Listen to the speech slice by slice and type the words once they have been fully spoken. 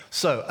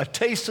So, a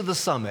taste of the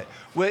summit.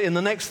 We're in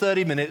the next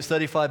 30 minutes,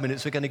 35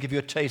 minutes, we're going to give you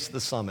a taste of the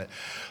summit.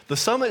 The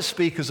summit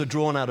speakers are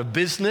drawn out of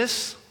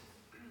business,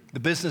 the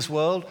business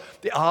world,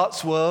 the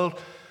arts world,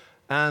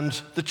 and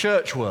the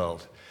church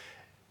world.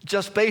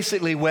 Just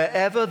basically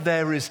wherever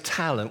there is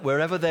talent,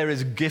 wherever there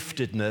is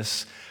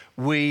giftedness,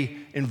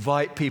 we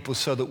invite people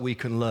so that we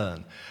can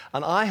learn.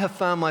 And I have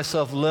found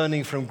myself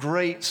learning from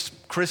great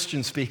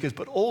Christian speakers,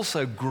 but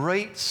also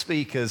great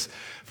speakers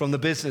from the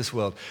business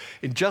world.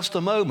 In just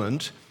a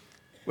moment,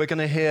 we're going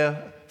to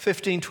hear a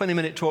 15,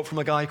 20-minute talk from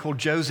a guy called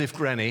Joseph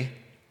Grenny.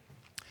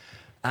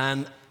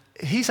 And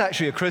he's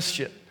actually a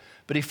Christian,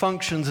 but he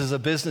functions as a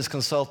business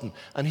consultant.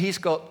 And he's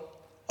got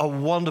a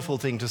wonderful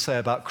thing to say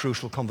about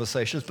crucial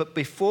conversations. But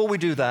before we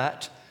do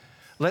that,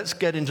 let's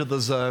get into the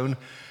zone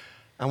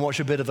and watch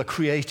a bit of the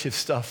creative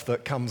stuff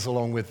that comes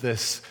along with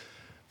this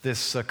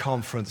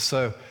conference.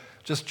 So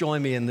just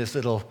join me in this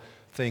little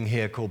thing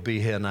here called Be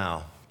Here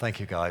Now. Thank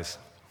you, guys.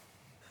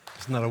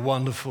 Isn't that a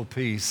wonderful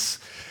piece?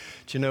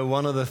 Do you know,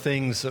 one of the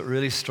things that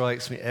really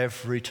strikes me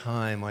every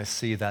time I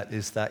see that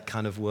is that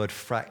kind of word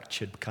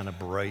fractured, kind of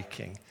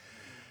breaking.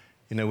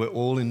 You know, we're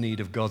all in need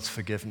of God's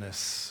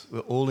forgiveness. We're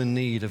all in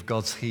need of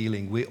God's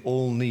healing. We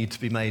all need to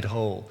be made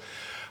whole.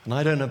 And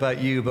I don't know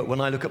about you, but when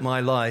I look at my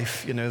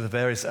life, you know, the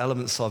various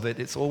elements of it,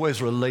 it's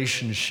always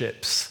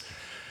relationships.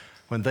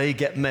 When they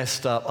get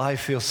messed up, I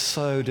feel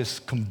so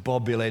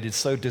discombobulated,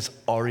 so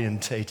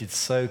disorientated,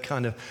 so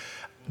kind of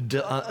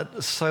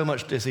so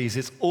much disease.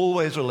 It's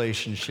always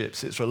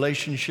relationships. It's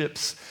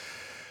relationships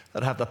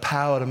that have the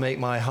power to make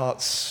my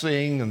heart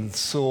sing and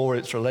soar.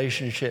 It's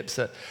relationships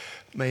that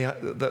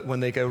when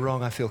they go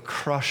wrong, I feel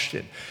crushed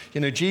in.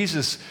 You know,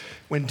 Jesus,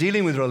 when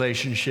dealing with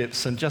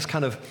relationships and just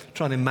kind of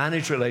trying to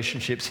manage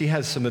relationships, he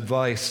has some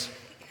advice.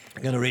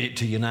 I'm going to read it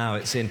to you now.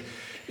 It's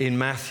in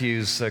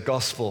Matthew's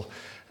gospel.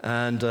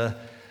 And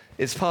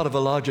it's part of a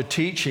larger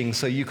teaching,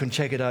 so you can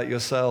check it out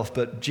yourself.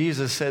 But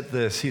Jesus said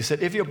this. He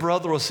said, if your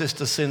brother or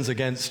sister sins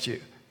against you,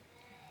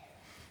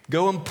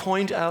 go and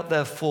point out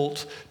their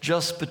fault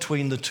just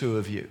between the two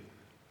of you.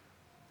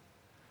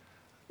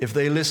 If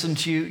they listen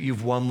to you,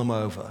 you've won them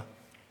over.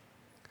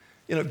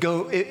 You know,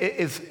 go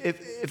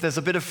if there's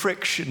a bit of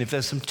friction, if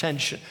there's some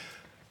tension,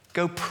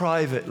 go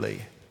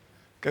privately,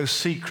 go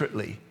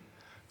secretly,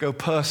 go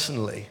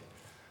personally.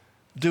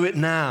 Do it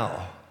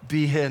now.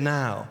 Be here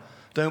now.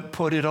 Don't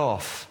put it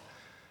off.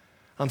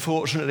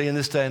 Unfortunately, in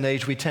this day and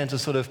age, we tend to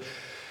sort of,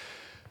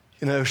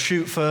 you know,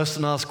 shoot first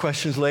and ask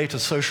questions later.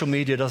 Social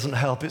media doesn't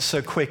help. It's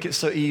so quick, it's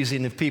so easy.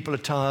 And if people are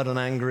tired and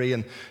angry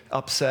and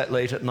upset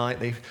late at night,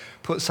 they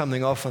put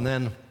something off and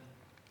then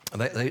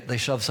they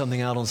shove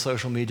something out on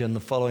social media, and the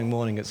following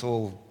morning it's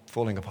all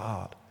falling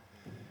apart.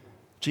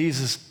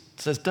 Jesus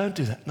says, don't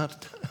do that. No,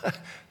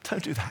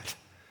 don't do that.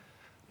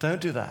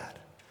 Don't do that.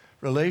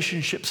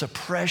 Relationships are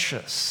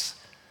precious.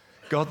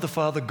 God the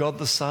Father, God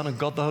the Son, and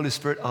God the Holy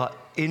Spirit are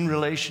in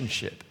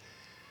relationship.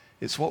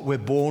 It's what we're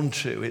born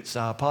to. It's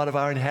part of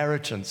our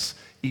inheritance,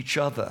 each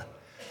other.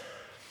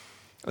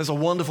 There's a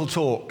wonderful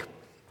talk,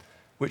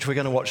 which we're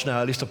going to watch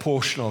now, at least a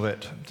portion of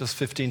it, just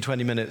 15,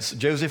 20 minutes.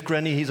 Joseph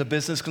Grenny, he's a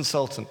business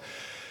consultant,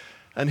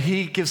 and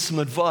he gives some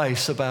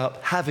advice about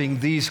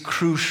having these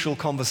crucial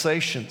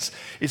conversations.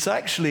 It's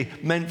actually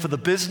meant for the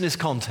business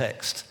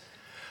context,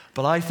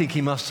 but I think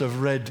he must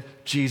have read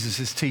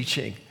Jesus'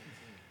 teaching,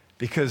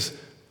 because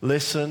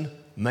listen,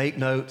 make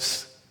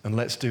notes, and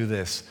let's do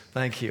this.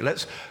 Thank you.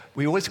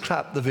 We always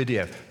clap the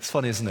video. It's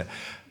funny, isn't it?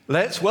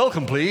 Let's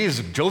welcome, please,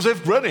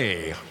 Joseph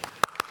Grenny.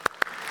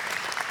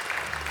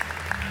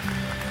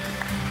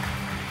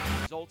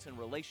 Results in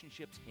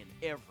relationships in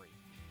every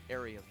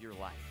area of your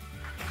life.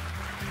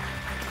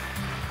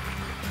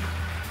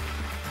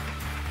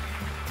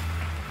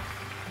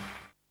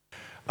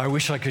 I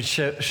wish I could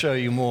show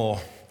you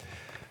more.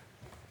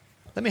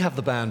 Let me have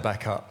the band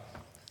back up.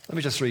 Let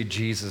me just read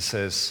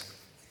Jesus'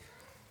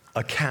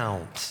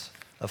 account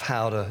of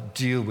how to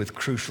deal with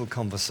crucial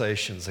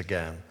conversations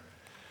again.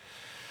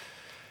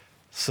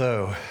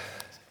 So,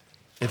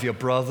 if your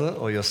brother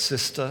or your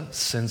sister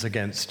sins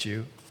against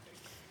you,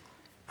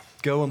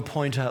 go and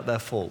point out their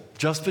fault,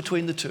 just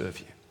between the two of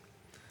you.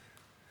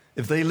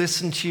 If they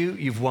listen to you,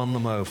 you've won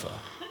them over.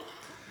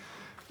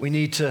 We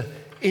need to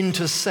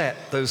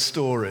intercept those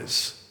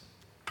stories.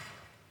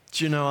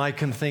 Do you know, I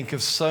can think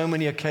of so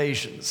many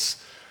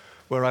occasions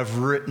where I've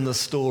written the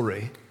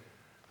story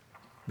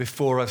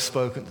before I've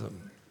spoken to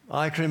them.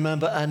 I can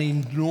remember an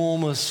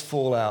enormous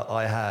fallout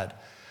I had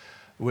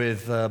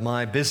with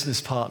my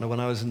business partner when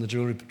I was in the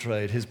jewelry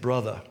trade, his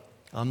brother.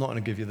 I'm not going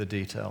to give you the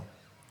detail.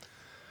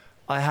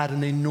 I had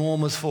an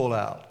enormous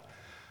fallout.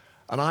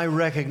 And I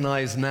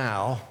recognize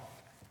now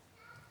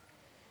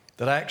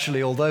that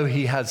actually, although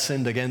he had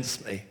sinned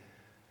against me,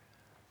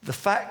 the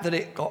fact that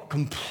it got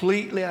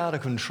completely out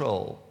of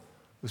control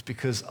was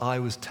because I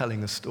was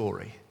telling a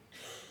story.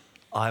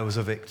 I was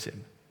a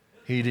victim.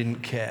 He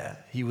didn't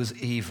care. He was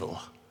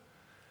evil.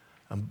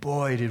 And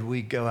boy, did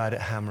we go at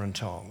it hammer and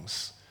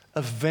tongs.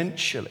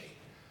 Eventually,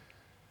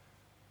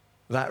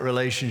 that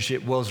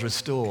relationship was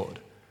restored.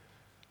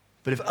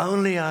 But if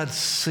only I'd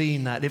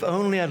seen that, if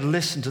only I'd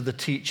listened to the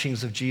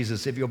teachings of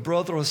Jesus. If your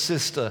brother or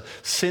sister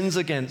sins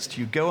against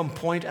you, go and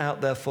point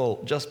out their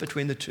fault just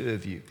between the two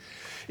of you.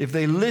 If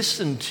they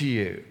listen to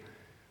you,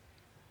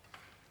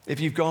 if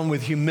you've gone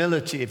with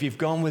humility, if you've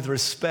gone with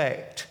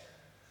respect,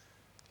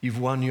 you've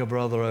won your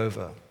brother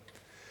over.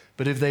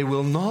 But if they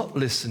will not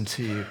listen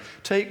to you,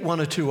 take one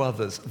or two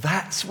others.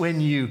 That's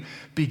when you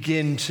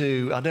begin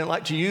to, I don't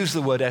like to use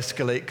the word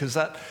escalate because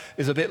that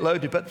is a bit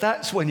loaded, but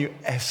that's when you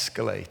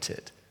escalate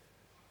it.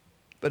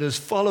 But as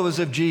followers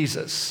of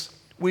Jesus,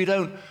 we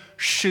don't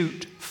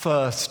shoot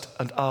first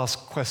and ask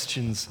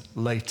questions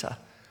later.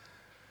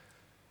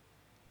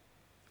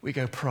 We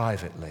go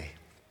privately,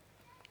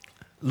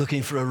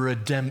 looking for a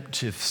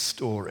redemptive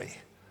story,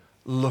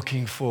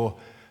 looking for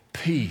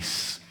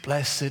peace.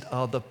 Blessed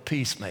are the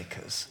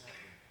peacemakers.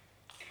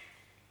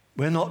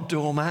 We're not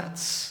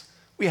doormats.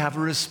 We have a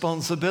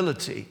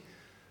responsibility.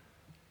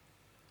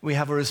 We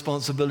have a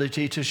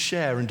responsibility to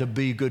share and to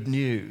be good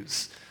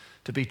news,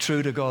 to be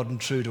true to God and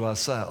true to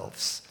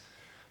ourselves.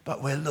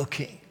 But we're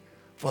looking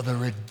for the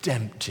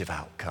redemptive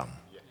outcome.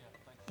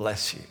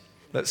 Bless you.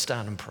 Let's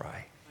stand and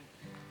pray.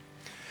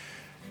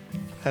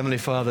 Heavenly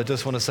Father, I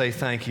just want to say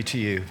thank you to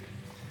you.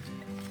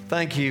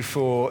 Thank you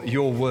for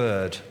your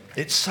word.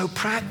 It's so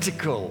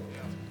practical.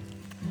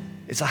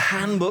 It's a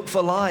handbook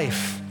for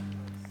life.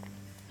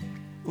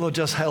 Lord,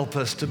 just help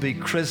us to be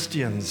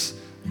Christians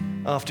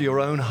after your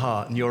own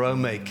heart and your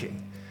own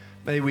making.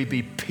 May we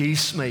be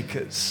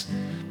peacemakers,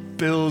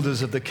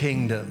 builders of the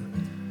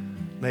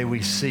kingdom. May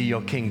we see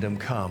your kingdom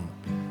come.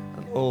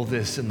 And all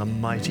this in the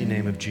mighty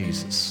name of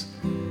Jesus.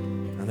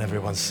 And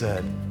everyone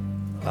said,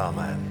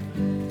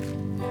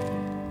 Amen.